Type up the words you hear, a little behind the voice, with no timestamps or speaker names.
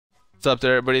What's up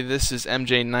there, everybody? This is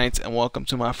MJ Knights and welcome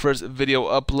to my first video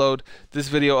upload. This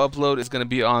video upload is going to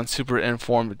be on Super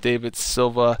Informed David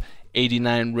Silva,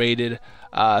 89 rated.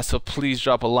 So please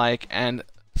drop a like and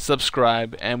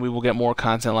subscribe and we will get more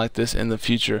content like this in the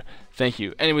future. Thank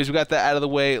you. Anyways, we got that out of the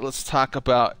way. Let's talk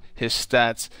about his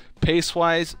stats. Pace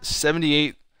wise,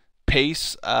 78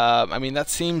 pace. I mean, that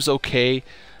seems okay.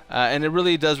 And it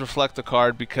really does reflect the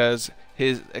card because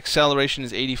his acceleration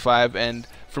is 85, and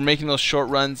for making those short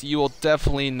runs, you will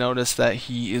definitely notice that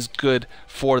he is good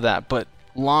for that. But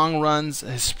long runs,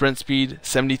 his sprint speed,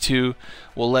 72,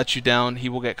 will let you down. He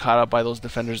will get caught up by those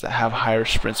defenders that have higher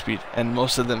sprint speed, and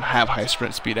most of them have high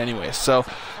sprint speed anyway. So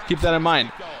keep that in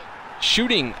mind.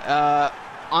 Shooting,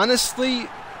 honestly,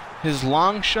 his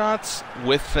long shots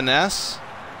with finesse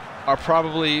are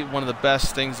probably one of the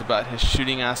best things about his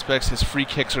shooting aspects. His free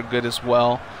kicks are good as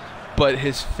well, but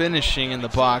his finishing in the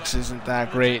box isn't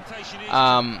that great.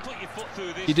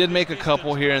 He did make a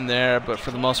couple here and there, but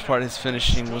for the most part his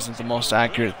finishing wasn't the most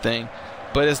accurate thing.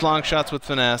 But his long shots with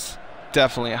finesse,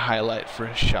 definitely a highlight for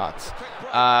his shots.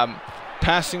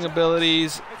 Passing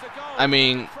abilities, I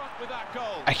mean,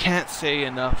 I can't say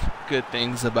enough good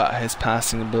things about his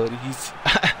passing ability. He's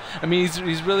I mean,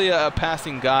 he's really a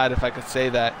passing god, if I could say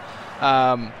that.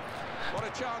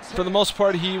 For the most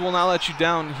part, he will not let you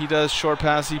down. He does short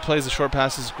passes. He plays the short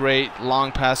passes great.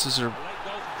 Long passes are,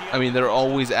 I mean, they're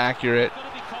always accurate.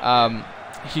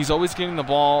 He's always getting the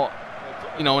ball,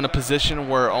 you know, in a position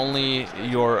where only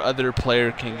your other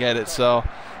player can get it. So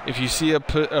if you see a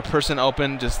person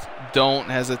open, just don't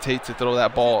hesitate to throw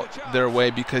that ball their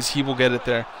way because he will get it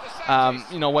there.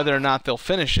 You know, whether or not they'll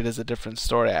finish it is a different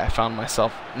story. I found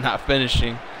myself not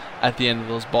finishing at the end of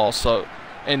those balls. So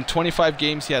in 25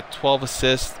 games, he had 12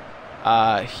 assists.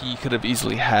 He could have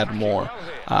easily had more.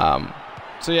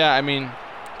 So yeah, I mean,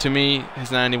 to me,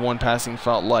 his 91 passing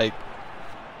felt like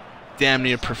damn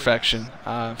near perfection.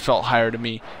 Felt higher to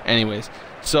me anyways.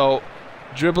 So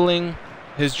dribbling,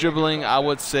 his dribbling, I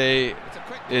would say,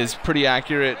 is pretty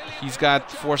accurate. He's got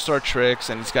 4-star tricks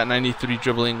and he's got 93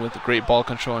 dribbling with great ball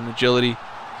control and agility.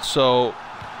 So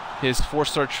his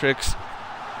 4-star tricks,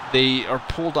 they are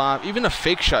pulled off. Even a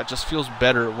fake shot just feels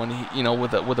better when he, you know,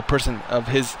 with a person of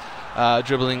his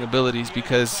dribbling abilities,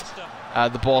 because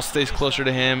the ball stays closer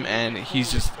to him and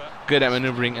he's just good at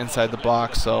maneuvering inside the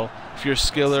box. So if you're a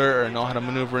skiller or know how to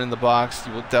maneuver in the box,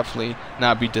 you will definitely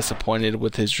not be disappointed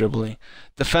with his dribbling.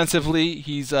 Defensively,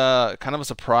 he's kind of a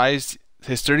surprise.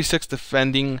 His 36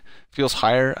 defending feels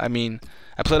higher. I mean,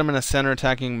 I played him in a center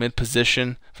attacking mid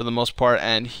position for the most part,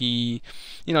 and he,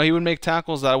 you know, he would make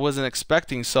tackles that I wasn't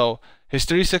expecting. So his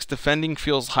 36 defending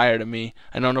feels higher to me.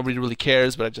 I know nobody really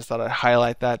cares, but I just thought I'd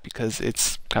highlight that because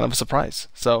it's kind of a surprise.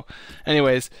 So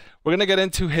anyways, we're going to get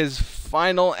into his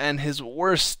final and his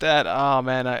worst stat. Oh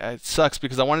man, it sucks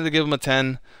because I wanted to give him a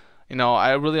 10. You know,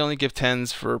 I really only give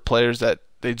 10s for players that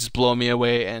they just blow me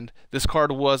away, and this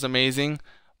card was amazing,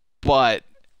 but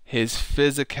his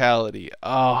physicality,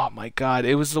 oh my god,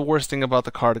 it was the worst thing about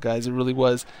the card, guys. It really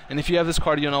was. And if you have this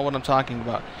card, you'll know what I'm talking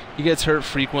about. He gets hurt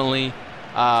frequently.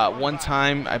 One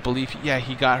time, I believe, yeah,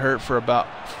 he got hurt for about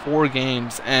 4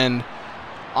 games, and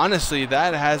honestly,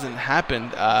 that hasn't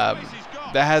happened. That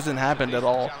hasn't happened at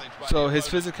all. So his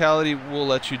physicality will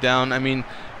let you down. I mean,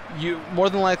 you more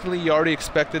than likely you already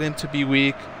expected him to be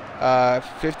weak.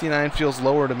 59 feels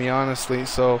lower to me, honestly.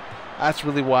 So that's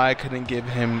really why I couldn't give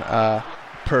him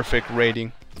perfect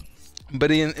rating.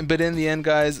 But in the end,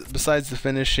 guys, besides the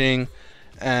finishing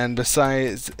and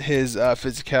besides his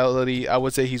physicality, I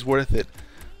would say he's worth it.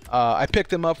 I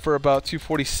picked him up for about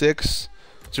 246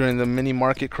 during the mini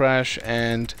market crash,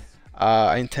 and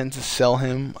I intend to sell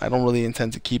him. I don't really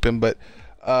intend to keep him, but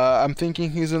I'm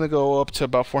thinking he's gonna go up to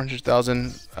about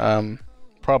 400,000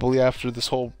 probably after this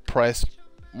whole price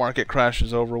market crash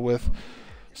is over with.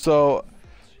 So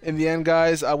in the end,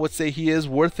 guys, I would say he is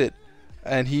worth it,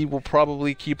 and he will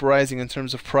probably keep rising in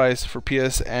terms of price for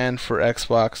PS and for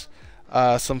Xbox.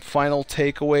 Some final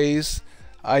takeaways.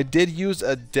 I did use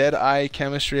a dead eye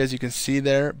chemistry, as you can see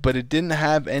there, but it didn't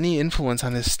have any influence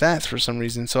on his stats for some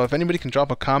reason. So if anybody can drop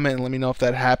a comment and let me know if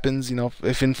that happens, you know,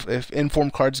 if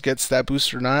informed cards get stat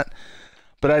boost or not.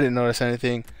 But I didn't notice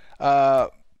anything.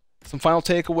 Some final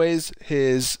takeaways: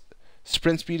 his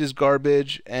sprint speed is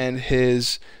garbage, and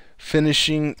his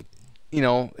finishing, you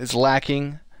know, is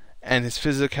lacking, and his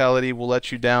physicality will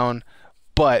let you down.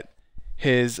 But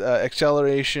his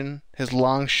acceleration, his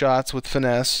long shots with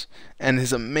finesse, and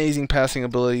his amazing passing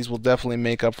abilities will definitely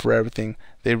make up for everything.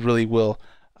 They really will.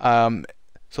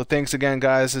 So thanks again,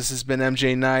 guys. This has been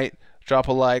MJ Knight. Drop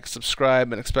a like,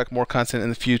 subscribe, and expect more content in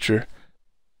the future.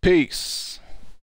 Peace.